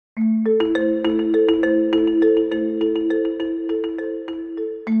My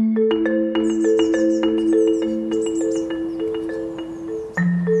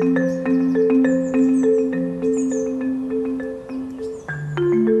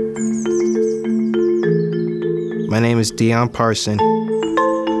name is Deon Parson.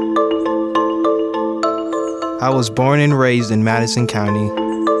 I was born and raised in Madison County.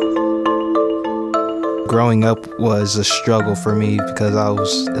 Growing up was a struggle for me because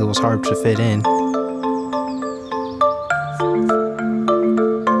it was hard to fit in.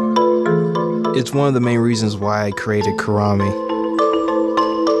 It's one of the main reasons why I created Karami.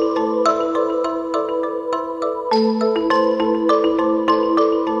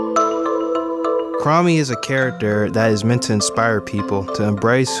 Karami is a character that is meant to inspire people to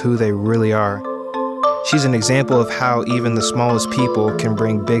embrace who they really are. She's an example of how even the smallest people can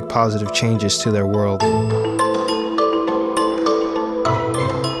bring big positive changes to their world.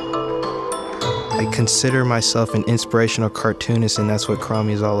 I consider myself an inspirational cartoonist, and that's what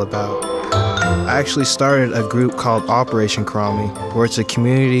Karami is all about. I actually started a group called Operation Karami, where it's a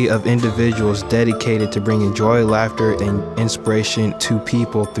community of individuals dedicated to bringing joy, laughter, and inspiration to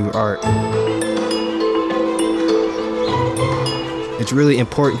people through art. It's really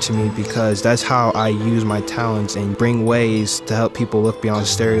important to me because that's how I use my talents and bring ways to help people look beyond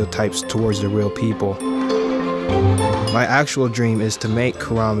stereotypes towards the real people. My actual dream is to make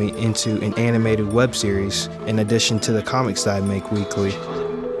Karami into an animated web series in addition to the comics that I make weekly.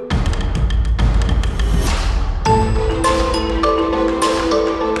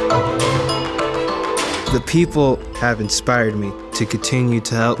 The people have inspired me to continue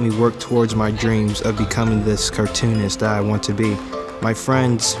to help me work towards my dreams of becoming this cartoonist that I want to be. My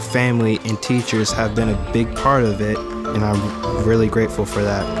friends, family, and teachers have been a big part of it, and I'm really grateful for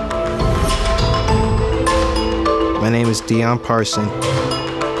that. My name is Deon Parson.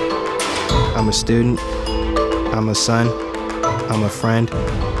 I'm a student, I'm a son, I'm a friend,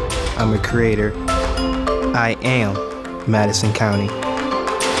 I'm a creator. I am Madison County.